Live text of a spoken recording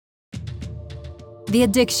The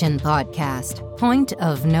Addiction Podcast, Point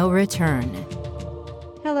of No Return.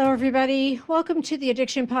 Hello, everybody. Welcome to the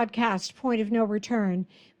Addiction Podcast, Point of No Return.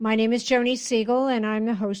 My name is Joni Siegel, and I'm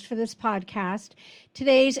the host for this podcast.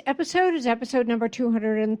 Today's episode is episode number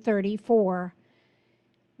 234.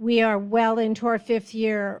 We are well into our fifth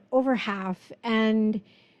year, over half, and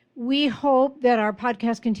we hope that our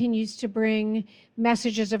podcast continues to bring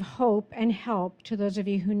messages of hope and help to those of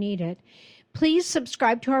you who need it. Please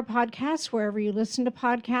subscribe to our podcast wherever you listen to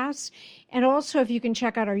podcasts. And also, if you can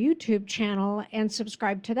check out our YouTube channel and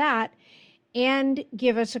subscribe to that and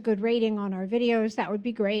give us a good rating on our videos, that would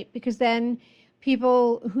be great, because then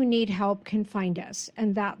people who need help can find us.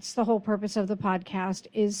 And that's the whole purpose of the podcast,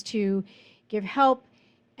 is to give help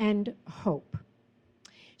and hope.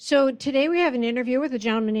 So today we have an interview with a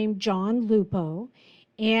gentleman named John Luppo.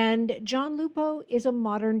 And John Luppo is a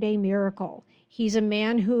modern day miracle. He's a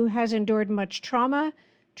man who has endured much trauma,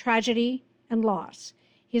 tragedy, and loss.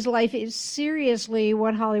 His life is seriously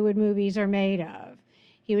what Hollywood movies are made of.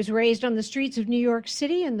 He was raised on the streets of New York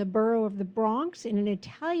City in the borough of the Bronx in an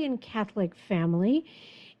Italian Catholic family,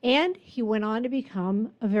 and he went on to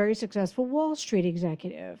become a very successful Wall Street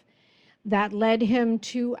executive. That led him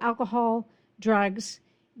to alcohol, drugs,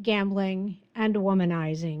 gambling, and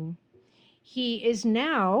womanizing. He is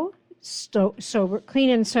now sober, clean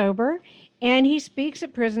and sober, and he speaks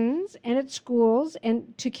at prisons and at schools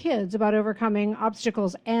and to kids about overcoming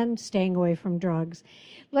obstacles and staying away from drugs.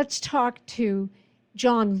 Let's talk to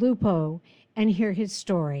John Luppo and hear his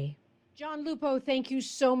story. John Luppo, thank you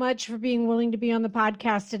so much for being willing to be on the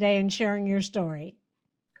podcast today and sharing your story.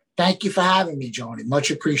 Thank you for having me, Joni. Much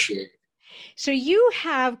appreciated. So you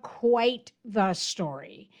have quite the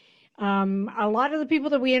story. A lot of the people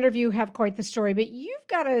that we interview have quite the story, but you've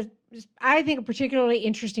got I think, a particularly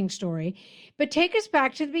interesting story. But take us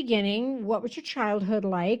back to the beginning. What was your childhood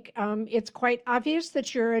like? It's quite obvious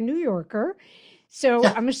that you're a New Yorker. So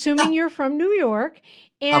I'm assuming you're from New York.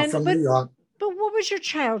 I'm from New York. But what was your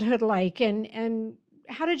childhood like? And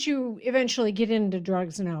how did you eventually get into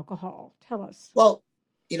drugs and alcohol? Tell us. Well,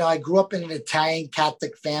 I grew up in an Italian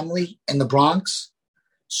Catholic family in the Bronx.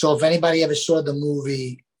 So if anybody ever saw the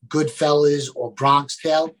movie Goodfellas or Bronx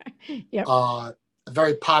Tale, yep. A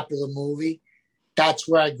very popular movie. That's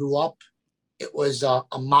where I grew up. It was a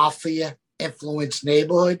mafia-influenced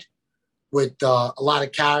neighborhood with a lot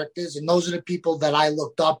of characters, and those are the people that I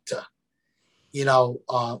looked up to.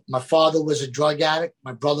 My father was a drug addict.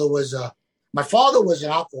 My father was an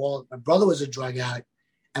alcoholic. My brother was a drug addict,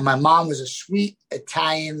 and my mom was a sweet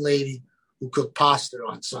Italian lady who cooked pasta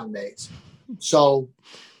on Sundays. So,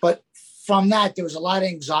 but from that, there was a lot of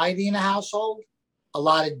anxiety in the household, a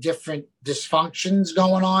lot of different dysfunctions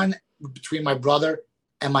going on between my brother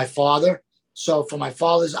and my father. So for my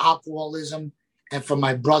father's alcoholism and for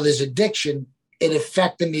my brother's addiction, it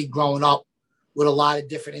affected me growing up with a lot of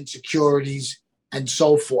different insecurities and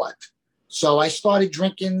so forth. So I started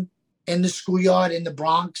drinking in the schoolyard in the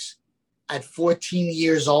Bronx at 14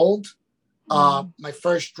 years old. My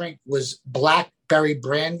first drink was blackberry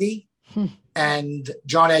brandy. And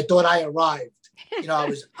John, I thought I arrived.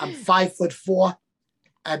 I'm 5'4".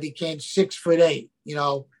 I became 6'8". You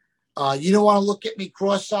don't want to look at me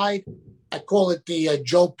cross-eyed. I call it the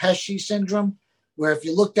Joe Pesci syndrome, where if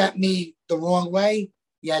you looked at me the wrong way,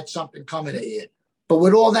 you had something coming at you. But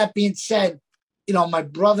with all that being said, my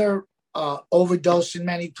brother overdosing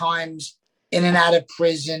many times, in and out of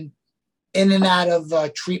prison, in and out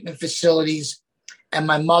of treatment facilities, and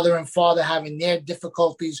my mother and father having their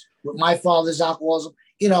difficulties with my father's alcoholism.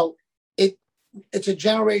 It's a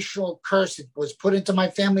generational curse. It was put into my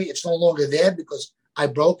family. It's no longer there because I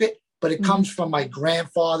broke it, but it comes from my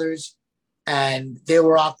grandfathers, and they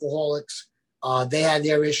were alcoholics. They had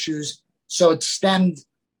their issues. So it stemmed,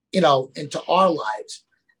 into our lives.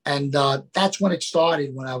 And that's when it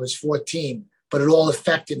started, when I was 14. But it all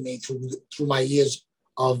affected me through my years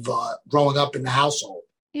of growing up in the household.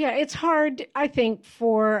 Yeah, it's hard, I think,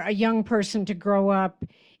 for a young person to grow up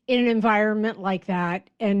in an environment like that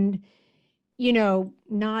and,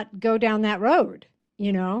 not go down that road,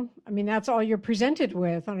 that's all you're presented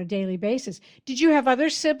with on a daily basis. Did you have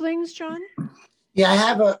other siblings, John? Yeah, I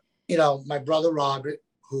have my brother, Robert,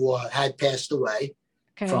 who had passed away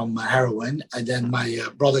from heroin. And then my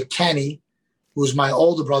brother, Kenny, who was my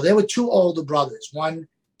older brother. There were two older brothers, one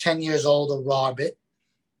 10 years older, Robert.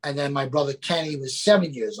 And then my brother, Kenny, was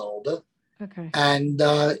 7 years older. Okay. And,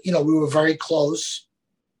 we were very close,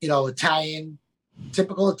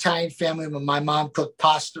 typical Italian family. When my mom cooked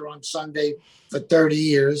pasta on Sunday for 30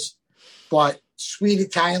 years, but sweet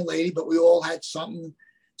Italian lady, but we all had some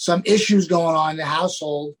issues going on in the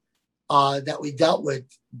household that we dealt with.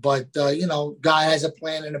 But, God has a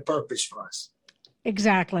plan and a purpose for us.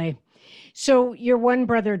 Exactly. So your one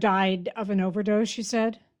brother died of an overdose, you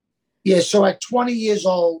said? Yeah. So at 20 years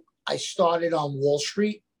old, I started on Wall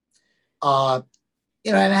Street. And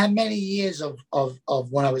I had many years of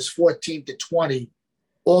when I was 14 to 20,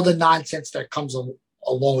 all the nonsense that comes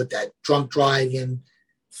along with that, drunk driving,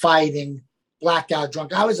 fighting, blackout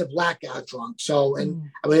drunk. I was a blackout drunk. So, and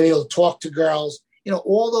I was able to talk to girls,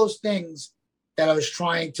 all those things that I was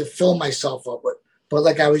trying to fill myself up with. But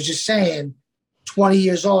like I was just saying, 20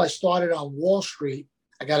 years old, I started on Wall Street.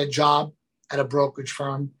 I got a job at a brokerage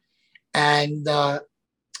firm. And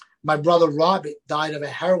my brother Robert died of a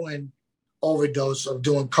heroin overdose of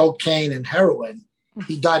doing cocaine and heroin.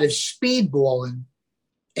 He died of speedballing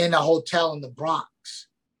in a hotel in the Bronx.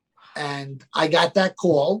 And I got that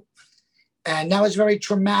call. And that was very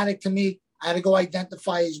traumatic to me. I had to go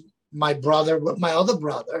identify my brother with my other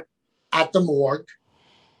brother at the morgue.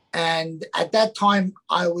 And at that time,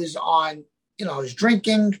 I was on, I was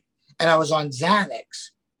drinking and I was on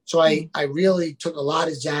Xanax. So I really took a lot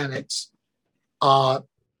of Xanax.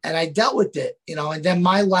 And I dealt with it, and then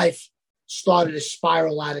my life started to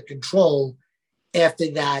spiral out of control after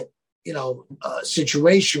that,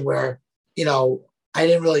 situation where, I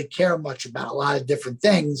didn't really care much about a lot of different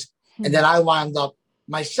things. And then I wound up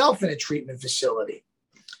myself in a treatment facility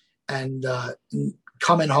and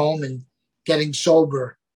coming home and getting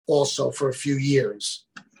sober also for a few years.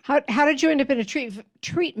 How did you end up in a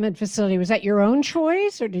treatment facility? Was that your own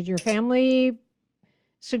choice, or did your family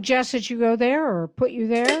suggest that you go there or put you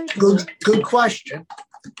there? Good question.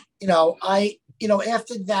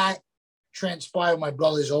 After that transpired, my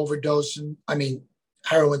brother's overdosing,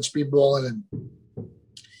 heroin, speedballing, and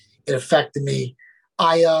it affected me.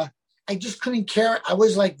 I just couldn't care. I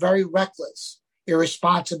was like very reckless,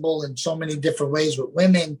 irresponsible in so many different ways with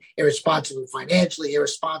women, irresponsible financially,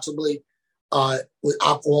 irresponsibly with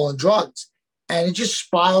alcohol and drugs. And it just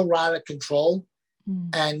spiraled out of control.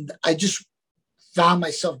 And I just found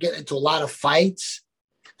myself getting into a lot of fights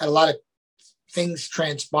and a lot of things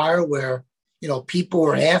transpire where, people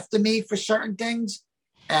were after me for certain things.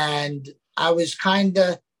 And I was kind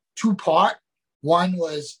of two-part. One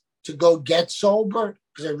was to go get sober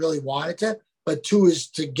because I really wanted to, but two is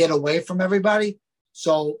to get away from everybody.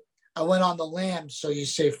 So I went on the lam, so you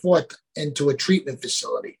say forth, into a treatment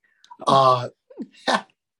facility. But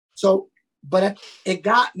it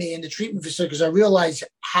got me in the treatment facility because I realized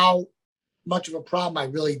how much of a problem I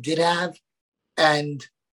really did have. And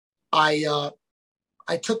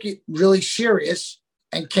I took it really serious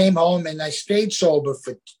and came home, and I stayed sober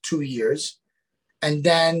for 2 years. And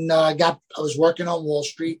then I was working on Wall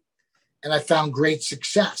Street, and I found great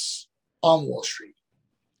success on Wall Street.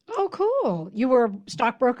 Oh, cool. You were a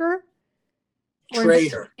stockbroker?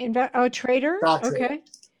 Trader. Trader? Stock okay.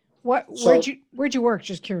 Trader. Where'd you work?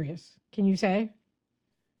 Just curious. Can you say?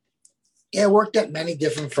 Yeah, I worked at many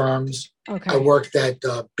different firms. Okay. I worked at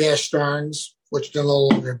Bear Stearns, which they're no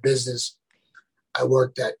longer in business. I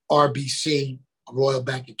worked at RBC, Royal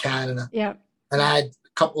Bank of Canada. Yeah. And I had a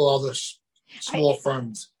couple other small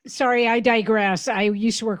firms. Sorry, I digress. I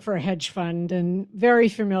used to work for a hedge fund and very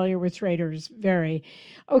familiar with traders. Very.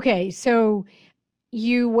 Okay, so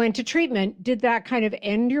you went to treatment. Did that kind of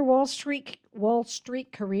end your Wall Street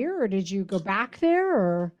career, or did you go back there?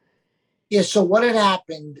 Or yeah. So what had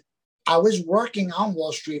happened? I was working on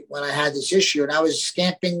Wall Street when I had this issue, and I was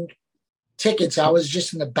stamping tickets. I was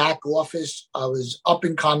just in the back office. I was up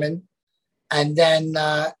and coming, and then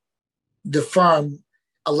the firm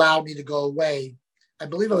allowed me to go away. I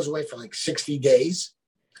believe I was away for like 60 days,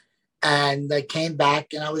 and I came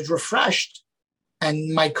back, and I was refreshed.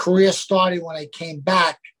 And my career started when I came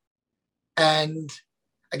back, and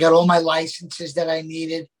I got all my licenses that I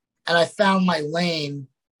needed, and I found my lane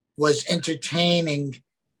was entertaining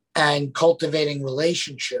and cultivating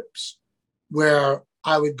relationships, where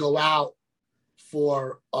I would go out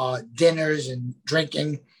for dinners and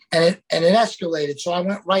drinking, and it escalated. So I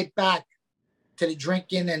went right back to the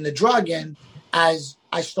drinking and the drugging as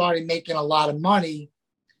I started making a lot of money.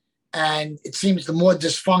 And it seems the more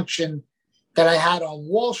dysfunction that I had on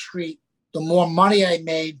Wall Street, the more money I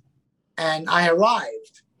made, and I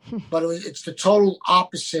arrived. But it's the total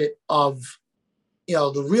opposite of,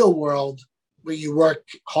 the real world, where you work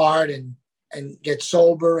hard and get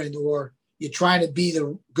sober, or you're trying to be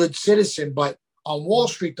the good citizen. But on Wall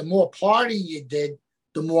Street, the more party you did,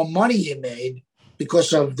 the more money you made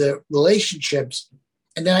because of the relationships.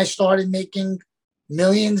 And then I started making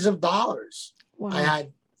millions of dollars. Wow. I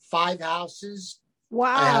had 5 houses.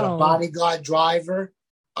 Wow. I had a bodyguard driver.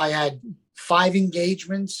 I had 5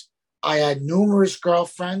 engagements. I had numerous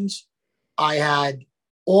girlfriends. I had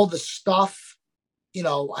all the stuff,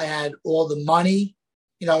 I had all the money.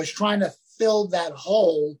 I was trying to fill that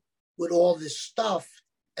hole with all this stuff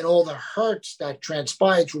and all the hurts that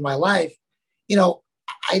transpired through my life.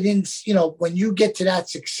 I didn't, when you get to that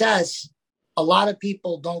success, a lot of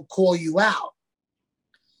people don't call you out.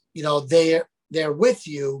 They're with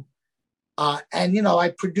you. And I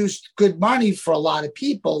produced good money for a lot of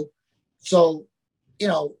people. So,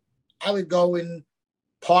 I would go and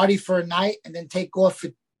party for a night and then take off for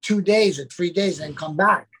 2 days or 3 days and then come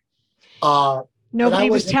back. Nobody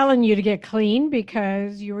was telling you to get clean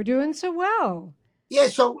because you were doing so well. Yeah.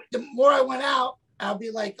 So the more I went out, I'll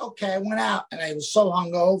be like, okay, I went out and I was so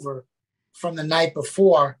hungover from the night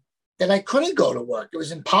before that I couldn't go to work. It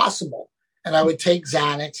was impossible. And I would take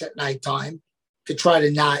Xanax at nighttime to try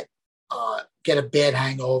to not get a bad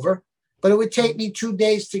hangover. But it would take me 2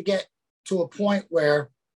 days to get to a point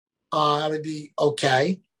where I would be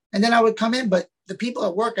okay. And then I would come in. But the people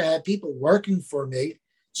at work, I had people working for me.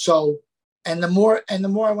 So, and the more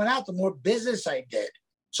I went out, the more business I did.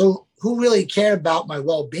 So who really cared about my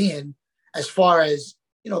well-being as far as,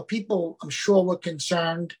 people I'm sure were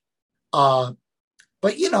concerned. But,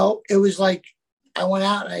 it was like I went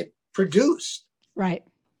out and I produced. Right.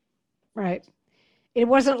 Right. It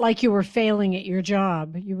wasn't like you were failing at your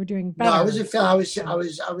job. You were doing better. No, I wasn't failing. I was,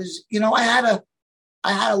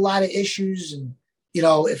 I had a lot of issues. And,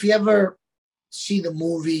 if you ever see the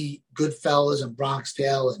movie Goodfellas and Bronx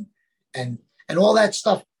Tale and all that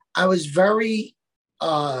stuff, I was very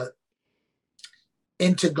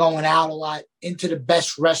into going out a lot, into the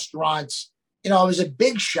best restaurants. I was a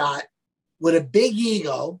big shot with a big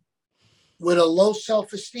ego, with a low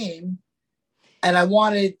self-esteem. And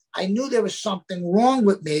I knew there was something wrong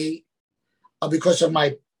with me because of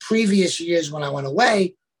my previous years when I went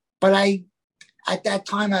away. But at that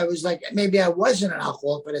time, I was like, maybe I wasn't an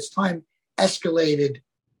alcoholic, but as time escalated,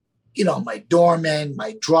 my doorman,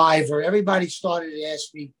 my driver, everybody started to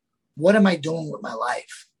ask me, what am I doing with my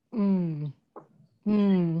life?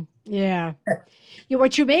 Yeah.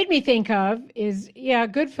 What you made me think of is,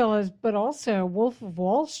 Goodfellas, but also Wolf of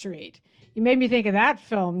Wall Street. You made me think of that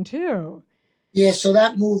film too. Yeah, so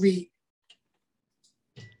that movie,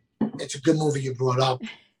 it's a good movie you brought up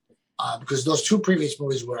because those two previous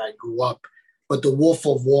movies where I grew up, but the Wolf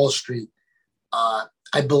of Wall Street,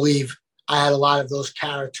 I believe I had a lot of those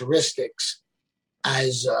characteristics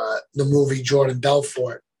as the movie Jordan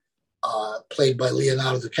Belfort, played by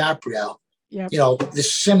Leonardo DiCaprio. Yep. The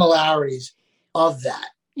similarities of that.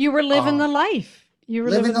 You were living the life. You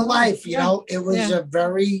were living the life. It was a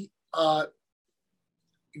very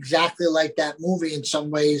exactly like that movie in some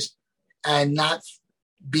ways, and not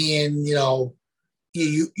being,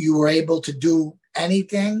 you were able to do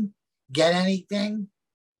anything, get anything.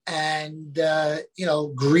 And,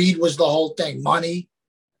 greed was the whole thing, money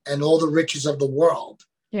and all the riches of the world.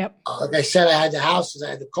 Yep. Like I said, I had the houses,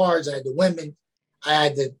 I had the cars, I had the women, I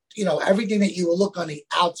had the, everything that you would look on the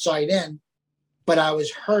outside in, but I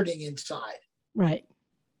was hurting inside. Right.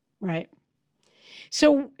 Right.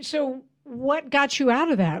 So what got you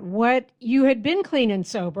out of that? What, you had been clean and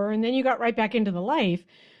sober, and then you got right back into the life.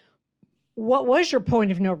 What was your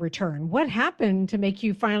point of no return? What happened to make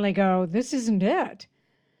you finally go, this isn't it?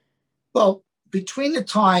 Well, between the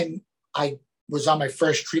time I was on my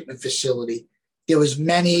first treatment facility, there was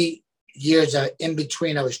many years in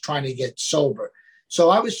between I was trying to get sober. So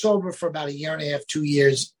I was sober for about 1.5 years, 2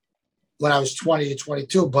 years when I was 20 to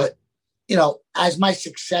 22. But, as my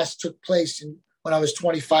success took place when I was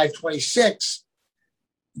 25, 26,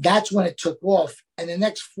 that's when it took off. And the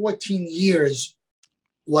next 14 years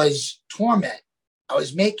was torment. I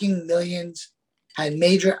was making millions, I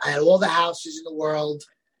had all the houses in the world.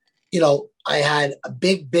 I had a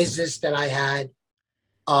big business that I had.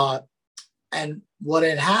 And what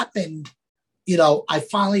had happened, I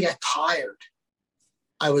finally got tired.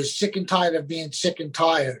 I was sick and tired of being sick and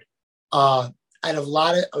tired. I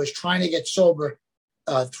was trying to get sober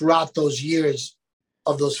throughout those years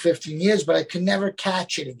of those 15 years, but I could never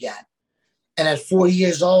catch it again. And at 40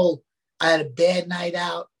 years old, I had a bad night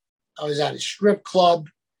out. I was at a strip club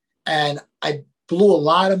and I blew a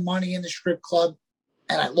lot of money in the strip club,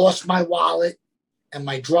 and I lost my wallet, and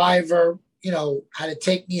my driver, had to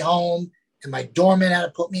take me home, and my doorman had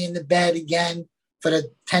to put me in the bed again for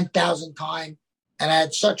the 10,000th time. And I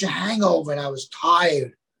had such a hangover and I was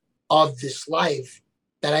tired of this life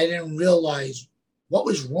that I didn't realize what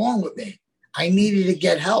was wrong with me. I needed to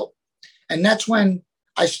get help. And that's when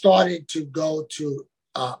I started to go to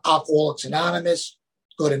Alcoholics Anonymous,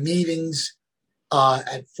 go to meetings.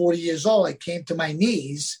 At 40 years old, I came to my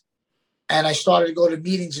knees and I started to go to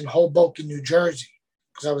meetings in Hoboken, New Jersey,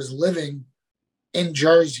 because I was living in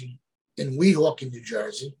Jersey, in Weehawken, New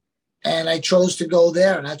Jersey. And I chose to go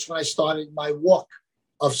there. And that's when I started my walk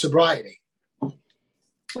of sobriety.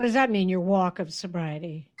 What does that mean, your walk of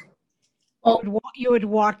sobriety? Oh, You would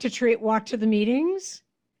walk to the meetings?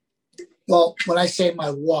 well, when I say my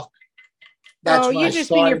walk, that's when you I just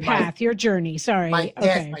started mean your path, your journey. Sorry. my path,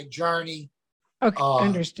 Okay. my journey. Okay,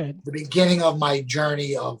 understood. The beginning of my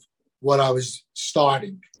journey of what I was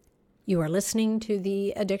starting. You are listening to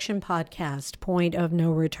the Addiction Podcast, Point of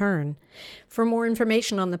No Return. For more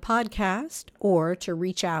information on the podcast or to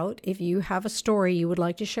reach out if you have a story you would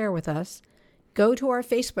like to share with us, go to our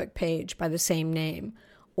Facebook page by the same name,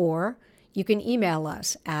 or you can email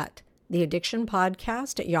us at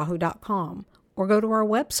theaddictionpodcast@yahoo.com, or go to our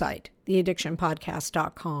website,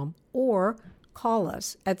 theaddictionpodcast.com, or call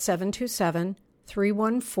us at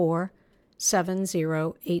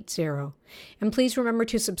 727-314-7080. And please remember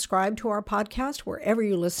to subscribe to our podcast wherever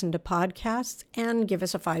you listen to podcasts and give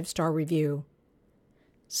us a 5-star review.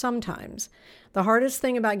 Sometimes, the hardest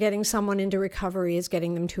thing about getting someone into recovery is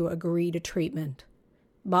getting them to agree to treatment.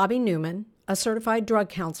 Bobby Newman, a certified drug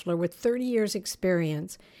counselor with 30 years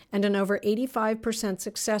experience and an over 85%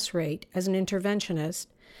 success rate as an interventionist,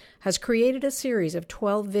 has created a series of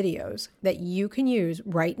 12 videos that you can use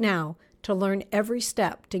right now to learn every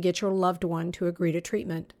step to get your loved one to agree to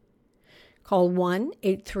treatment. Call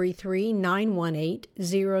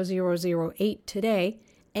 1-833-918-0008 today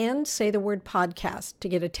and say the word podcast to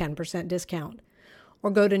get a 10% discount.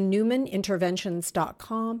 Or go to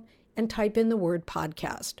newmaninterventions.com and type in the word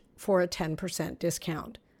podcast for a 10%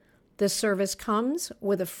 discount. This service comes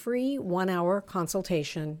with a free 1-hour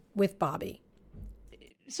consultation with Bobby.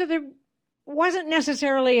 So there wasn't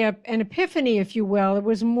necessarily an epiphany, if you will. It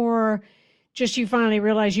was more just you finally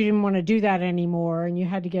realized you didn't want to do that anymore and you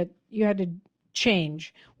had to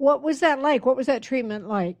change. What was that like? What was that treatment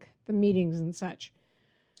like? The meetings and such?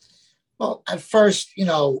 Well, at first,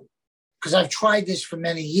 because I've tried this for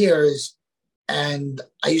many years, and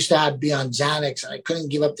I used to be on Xanax, and I couldn't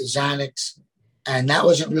give up the Xanax, and that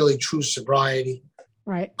wasn't really true sobriety.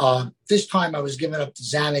 Right. This time I was giving up the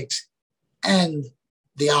Xanax and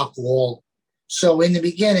the alcohol. So in the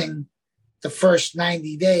beginning, the first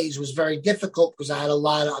 90 days was very difficult because I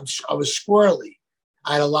was squirrely.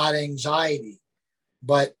 I had a lot of anxiety,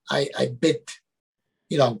 but I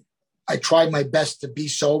tried my best to be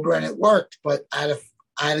sober and it worked, but I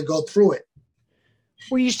had to go through it.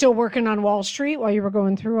 Were you still working on Wall Street while you were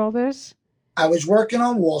going through all this? I was working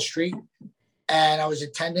on Wall Street and I was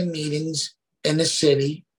attending meetings in the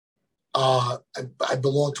city. I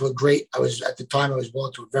belonged to I was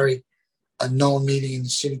belonging to a very known meeting in the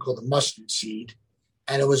city called the Mustard Seed.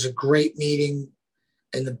 And it was a great meeting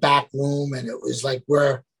in the back room. And it was like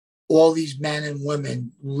where all these men and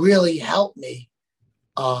women really helped me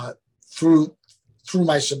through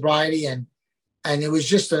my sobriety. And it was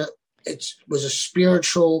just a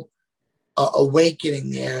spiritual awakening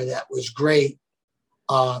there that was great.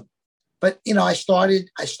 But, I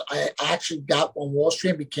actually got on Wall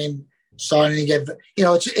Street and starting to get,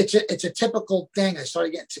 it's a typical thing. I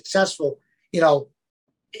started getting successful,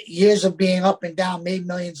 years of being up and down, made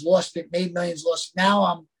millions, lost it, made millions, lost it. Now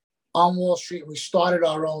I'm on Wall Street. We started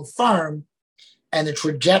our own firm and the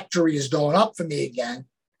trajectory is going up for me again.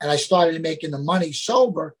 And I started making the money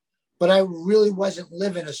sober, but I really wasn't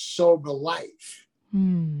living a sober life.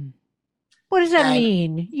 What does that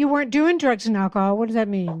mean? You weren't doing drugs and alcohol. What does that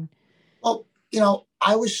mean? Well,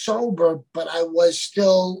 I was sober, but I was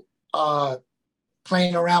still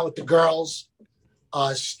playing around with the girls,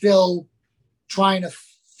 still trying to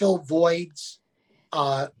fill voids.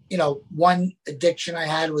 One addiction I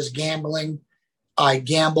had was gambling. I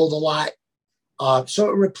gambled a lot. So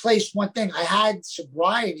it replaced one thing. I had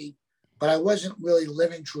sobriety, but I wasn't really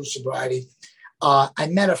living true sobriety. I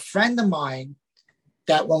met a friend of mine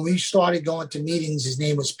that when we started going to meetings, his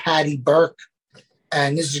name was Pati Burke.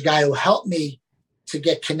 And this is a guy who helped me to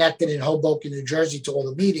get connected in Hoboken, New Jersey to all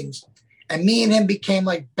the meetings. And me and him became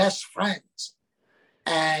like best friends.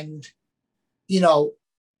 And,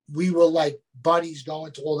 we were like buddies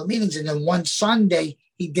going to all the meetings. And then one Sunday,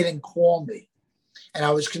 he didn't call me. And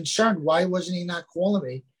I was concerned. Why wasn't he not calling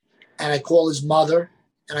me? And I called his mother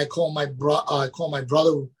and I called my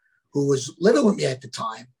brother who was living with me at the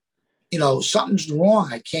time. Something's wrong.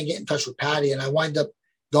 I can't get in touch with Patty. And I wind up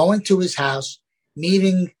going to his house,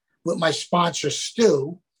 meeting with my sponsor,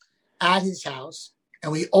 Stu, at his house.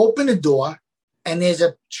 And we open the door and there's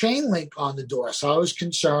a chain link on the door. So I was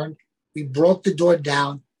concerned. We broke the door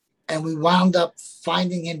down and we wound up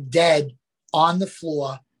finding him dead on the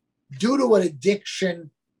floor due to what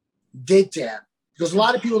addiction did to him. Because a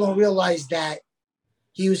lot of people don't realize that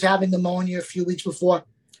he was having pneumonia a few weeks before.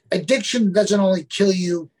 Addiction doesn't only kill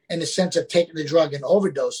you in the sense of taking the drug and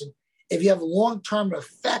overdosing. If you have long-term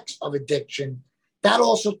effects of addiction, that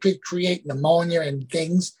also could create pneumonia and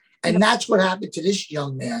things. And that's what happened to this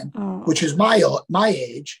young man, which is my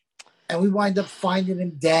age. And we wind up finding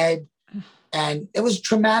him dead. And it was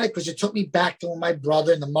traumatic because it took me back to when my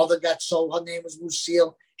brother and the mother got her name was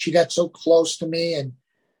Lucille. She got so close to me, and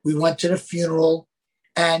we went to the funeral.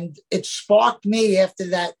 And it sparked me after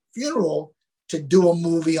that funeral to do a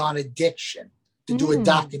movie on addiction, to do a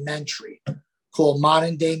documentary called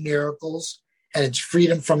Modern Day Miracles, and it's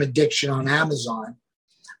Freedom from Addiction on Amazon.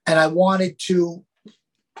 And I wanted to,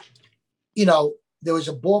 there was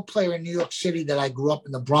a ball player in New York City that I grew up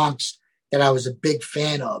in the Bronx that I was a big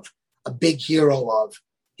fan of, a big hero of.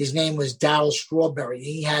 His name was Darryl Strawberry.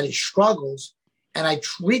 He had his struggles, and I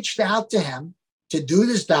reached out to him to do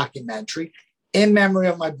this documentary in memory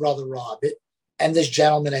of my brother Robert and this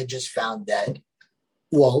gentleman I just found dead.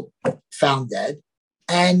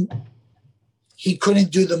 And he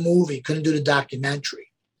couldn't do the movie, couldn't do the documentary.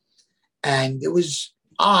 And it was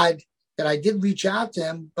odd that I did reach out to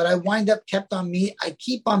him, but I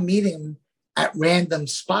keep on meeting him at random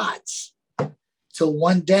spots. Till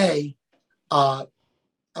one day, I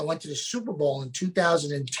went to the Super Bowl in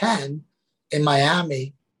 2010 in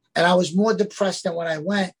Miami, and I was more depressed than when I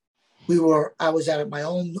went. I was at my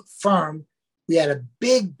own firm. We had a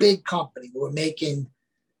big company. We were making,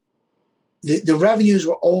 the revenues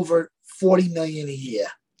were over 40 million a year.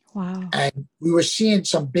 Wow. And we were seeing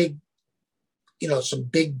some big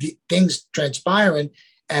things transpiring,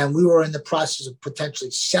 and we were in the process of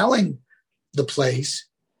potentially selling the place.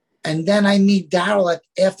 And then I meet Darryl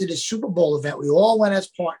after the Super Bowl event. We all went as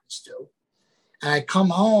partners too. And I come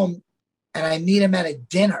home and I meet him at a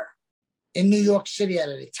dinner in New York City at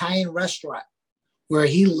an Italian restaurant where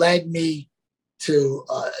he led me to,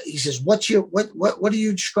 he says, what are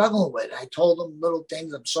you struggling with? I told him little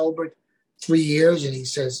things. I'm sober 3 years. And he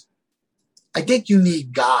says, I think you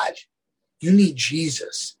need God. You need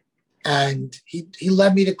Jesus. And he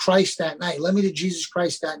led me to Christ that night, led me to Jesus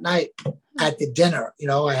Christ that night at the dinner.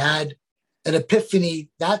 I had an epiphany.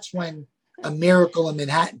 That's when a miracle in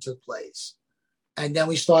Manhattan took place. And then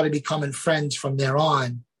we started becoming friends from there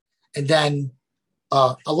on. And then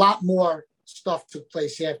a lot more stuff took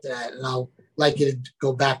place after that. And I'll like you to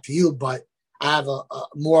go back to you, but I have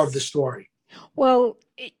more of the story. Well,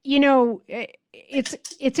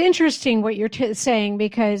 it's interesting what you're saying,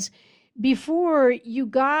 because before you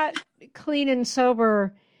got clean and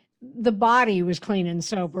sober, the body was clean and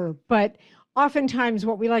sober. But oftentimes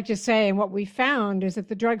what we like to say and what we found is that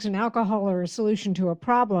the drugs and alcohol are a solution to a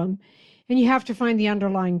problem, and you have to find the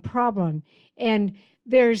underlying problem. And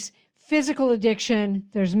there's physical addiction,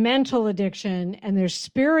 there's mental addiction, and there's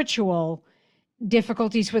spiritual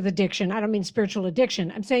difficulties with addiction. I don't mean spiritual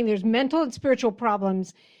addiction. I'm saying there's mental and spiritual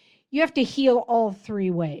problems. You have to heal all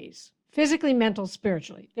three ways: physically, mental,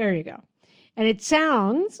 spiritually. There you go. And it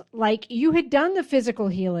sounds like you had done the physical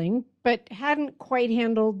healing, but hadn't quite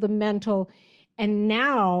handled the mental. And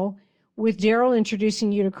now, with Darryl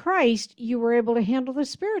introducing you to Christ, you were able to handle the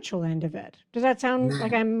spiritual end of it. Does that sound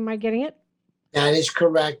like am I getting it? That is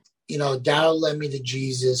correct. Darryl led me to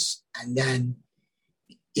Jesus. And then,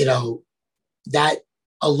 that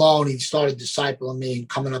alone, he started discipling me and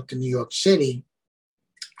coming up to New York City.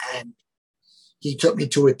 And he took me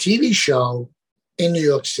to a TV show in New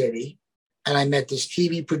York City. And I met this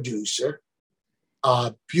TV producer,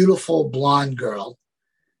 a beautiful blonde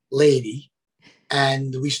lady.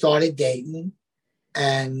 And we started dating.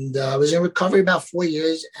 And I was in recovery about 4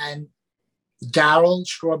 years. And Darryl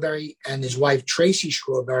Strawberry and his wife, Tracy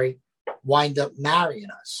Strawberry, wind up marrying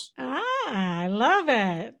us. I love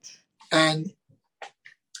it. And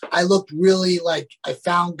I looked really like I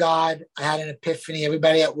found God. I had an epiphany.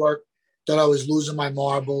 Everybody at work thought I was losing my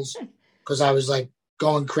marbles because I was like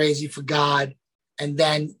going crazy for God. And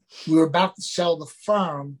then we were about to sell the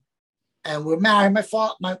firm, and we're married.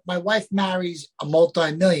 My wife marries a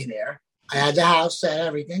multi-millionaire. I had the house, I had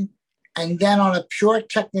everything. And then on a pure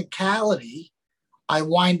technicality, I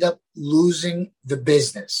wind up losing the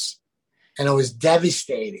business. And it was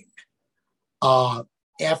devastating.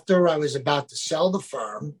 After I was about to sell the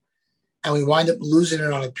firm, and we wind up losing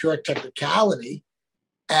it on a pure technicality,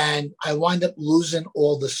 and I wind up losing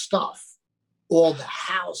all the stuff, all the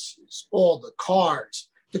houses, all the cars.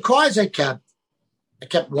 The cars I kept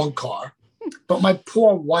one car, but my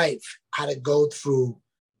poor wife had to go through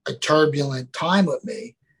a turbulent time with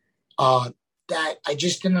me that I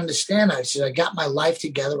just didn't understand. I said, I got my life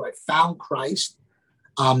together. I found Christ,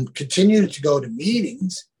 continued to go to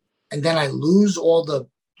meetings, and then I lose all the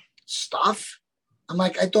stuff. I'm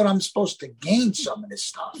like, I thought I'm supposed to gain some of this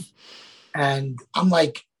stuff. And I'm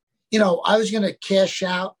like, I was going to cash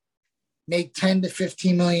out, make $10 to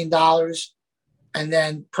 $15 million, and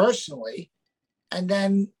then personally, and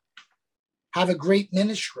then have a great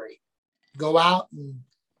ministry, go out and,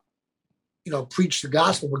 preach the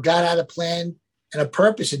gospel. But God had a plan and a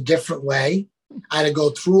purpose, a different way. I had to go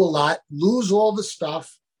through a lot, lose all the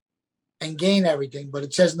stuff, and gain everything. But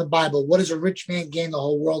it says in the Bible, what does a rich man gain the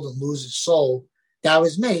whole world and lose his soul? That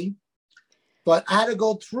was me. But I had to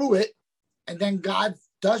go through it, and then God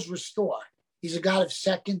does restore. He's a God of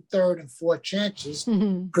second, third, and fourth chances.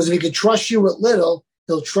 Because if he could trust you with little,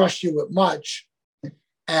 he'll trust you with much.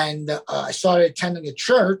 And I started attending a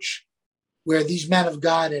church where these men of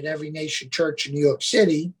God at Every Nation Church in New York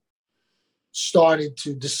City started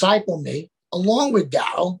to disciple me, along with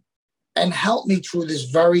Darryl, and help me through this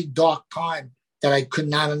very dark time that I could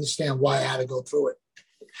not understand why I had to go through it.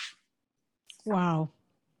 Wow.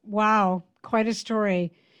 Quite a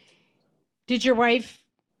story. Did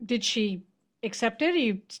she accept it? Are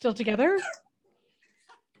you still together?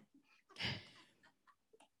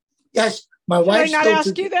 Yes. My wife's Did I not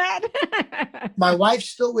ask you that? My wife's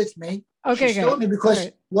still with me. Okay, She's still with me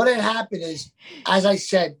because what had happened is, as I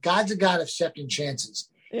said, God's a God of second chances.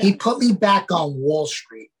 Yeah. He put me back on Wall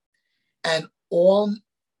Street, and all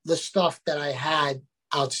the stuff that I had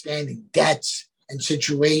outstanding, debts and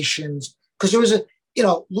situations, because there was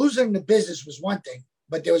losing the business was one thing,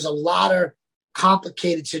 but there was a lot of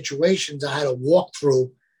complicated situations I had to walk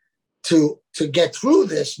through to get through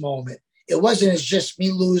this moment. It wasn't as just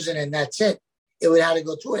me losing and that's it. It would have to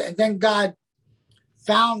go through it. And then God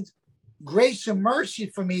found grace and mercy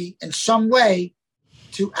for me in some way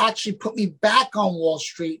to actually put me back on Wall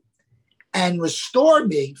Street and restore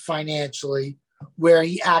me financially, where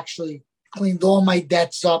he actually cleaned all my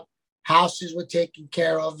debts up, houses were taken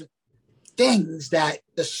care of, things that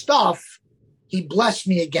the stuff he blessed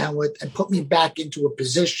me again with and put me back into a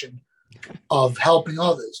position of helping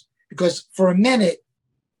others. Because for a minute,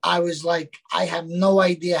 I was like, I have no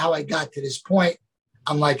idea how I got to this point.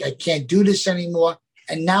 I'm like, I can't do this anymore.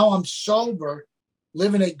 And now I'm sober,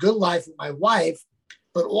 living a good life with my wife,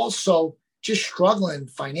 but also just struggling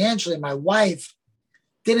financially. My wife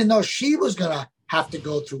didn't know she was going to have to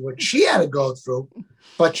go through what she had to go through,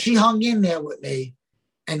 but she hung in there with me.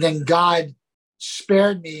 And then God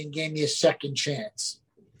spared me and gave me a second chance.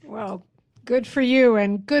 Well, good for you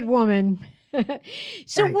and good woman.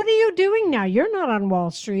 So what are you doing now? You're not on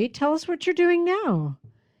Wall Street. Tell us what you're doing now.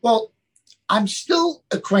 Well, I'm still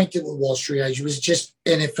acquainted with Wall Street. I was just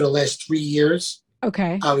in it for the last 3 years.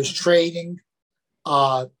 Okay. I was trading,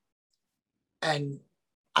 and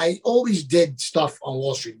I always did stuff on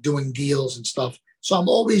Wall Street, doing deals and stuff. So I'm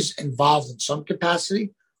always involved in some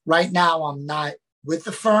capacity. Right now, I'm not with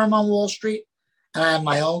the firm on Wall Street, and I have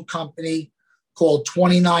my own company called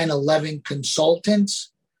 2911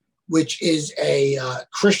 Consultants, which is a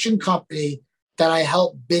Christian company that I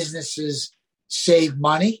help businesses save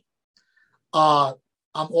money. I'm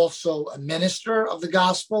also a minister of the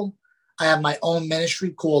gospel. I have my own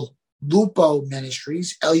ministry called Luppo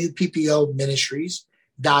Ministries, Luppo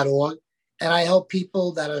Ministries.org. And I help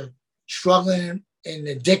people that are struggling in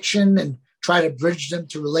addiction and try to bridge them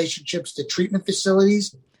to relationships to treatment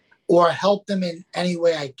facilities or help them in any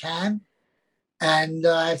way I can. And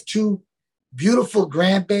I have 2 beautiful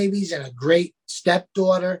grandbabies and a great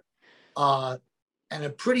stepdaughter, and a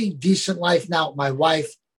pretty decent life now with my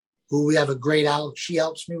wife, who we have a great out. She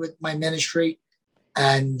helps me with my ministry,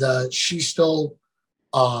 and she's still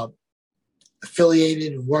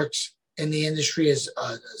affiliated and works in the industry as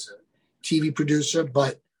a TV producer.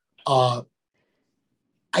 But I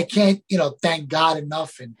can't, thank God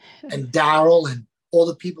enough and Darryl and all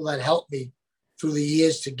the people that helped me through the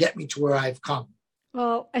years to get me to where I've come.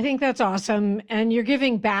 Well, I think that's awesome. And you're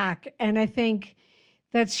giving back. And I think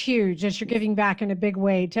that's huge that you're giving back in a big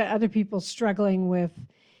way to other people struggling with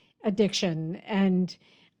addiction. And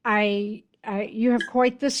you have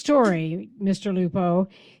quite the story, Mr. Luppo.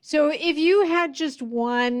 So if you had just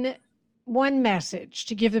one message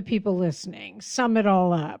to give the people listening, sum it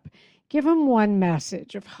all up, give them one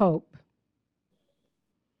message of hope.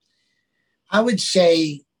 I would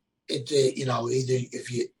say, either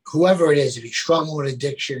whoever it is, if you're struggling with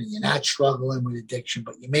addiction and you're not struggling with addiction,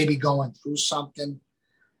 but you may be going through something.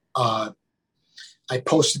 I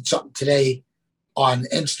posted something today on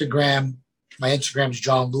Instagram. My Instagram is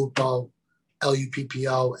John Luppo,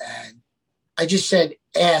 Luppo. And I just said,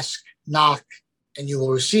 ask, knock, and you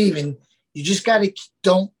will receive. And you just got to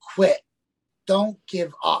don't quit. Don't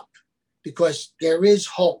give up, because there is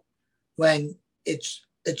hope when it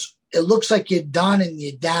looks like you're done and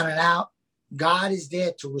you're down and out. God is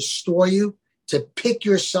there to restore you, to pick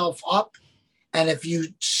yourself up. And if you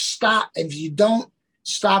don't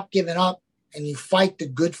stop giving up and you fight the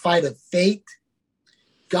good fight of faith,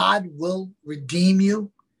 God will redeem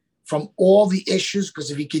you from all the issues.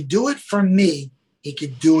 Because if he could do it for me, he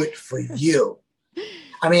could do it for you.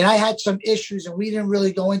 I mean, I had some issues and we didn't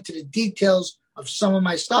really go into the details of some of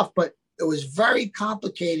my stuff, but it was very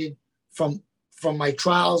complicated from my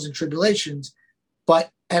trials and tribulations.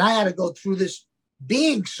 And I had to go through this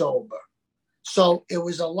being sober. So it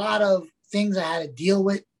was a lot of things I had to deal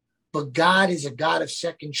with, but God is a God of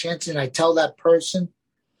second chances. And I tell that person,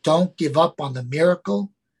 don't give up on the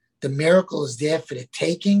miracle. The miracle is there for the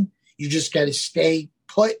taking. You just got to stay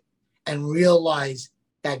put and realize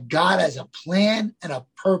that God has a plan and a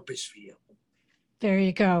purpose for you. There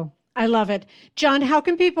you go. I love it. John, how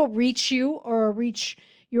can people reach you or reach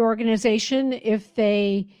your organization if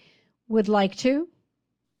they would like to?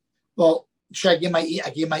 Well, should I give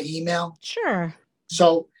my email? Sure.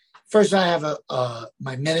 So first I have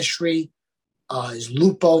my ministry is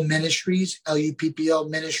Luppo Ministries, Luppo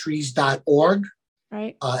Ministries.org.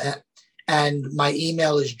 Right. And my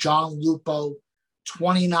email is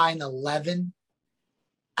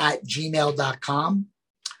johnluppo2911@gmail.com.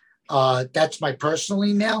 That's my personal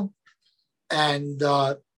email. And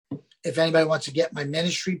if anybody wants to get my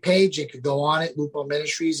ministry page, they could go on it, Luppo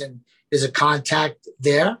Ministries, and there's a contact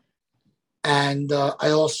there. And I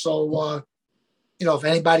also, if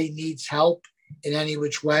anybody needs help in any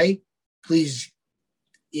which way, please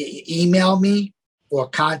email me or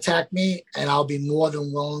contact me, and I'll be more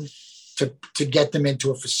than willing to get them into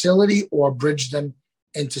a facility or bridge them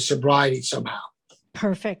into sobriety somehow.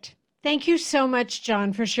 Perfect. Thank you so much,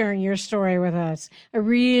 John, for sharing your story with us. I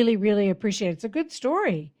really, really appreciate it. It's a good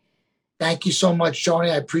story. Thank you so much,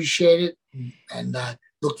 Joni. I appreciate it and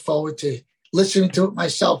look forward to listening to it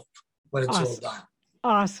myself when it's all done.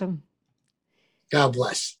 Awesome. God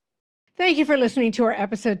bless. Thank you for listening to our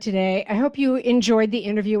episode today. I hope you enjoyed the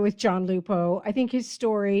interview with John Luppo. I think his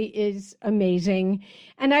story is amazing.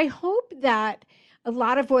 And I hope that a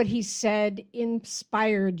lot of what he said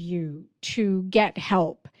inspired you to get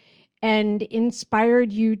help and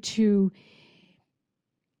inspired you to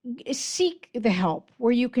seek the help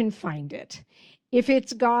where you can find it. If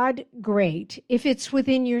it's God, great. If it's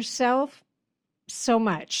within yourself, so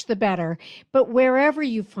much the better. But wherever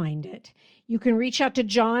you find it, you can reach out to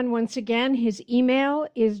John once again. His email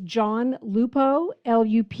is John Luppo,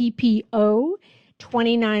 Luppo,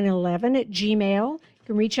 2911@gmail. You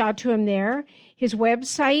can reach out to him there. His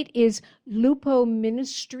website is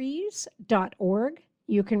lupoministries.org.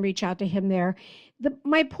 You can reach out to him there.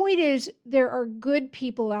 My point is there are good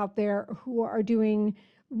people out there who are doing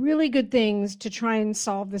really good things to try and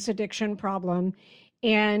solve this addiction problem.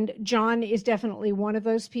 And John is definitely one of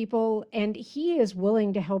those people, and he is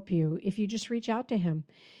willing to help you if you just reach out to him.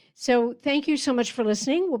 So thank you so much for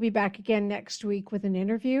listening. We'll be back again next week with an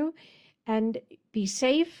interview. And be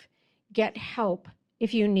safe. Get help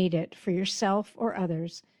if you need it for yourself or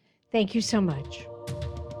others. Thank you so much.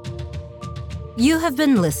 You have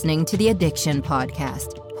been listening to the Addiction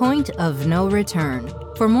Podcast, Point of No Return.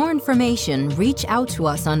 For more information, reach out to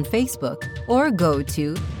us on Facebook or go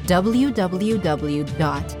to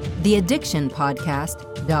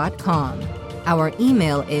www.theaddictionpodcast.com. Our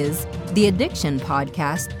email is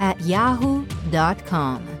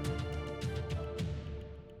theaddictionpodcast@yahoo.com.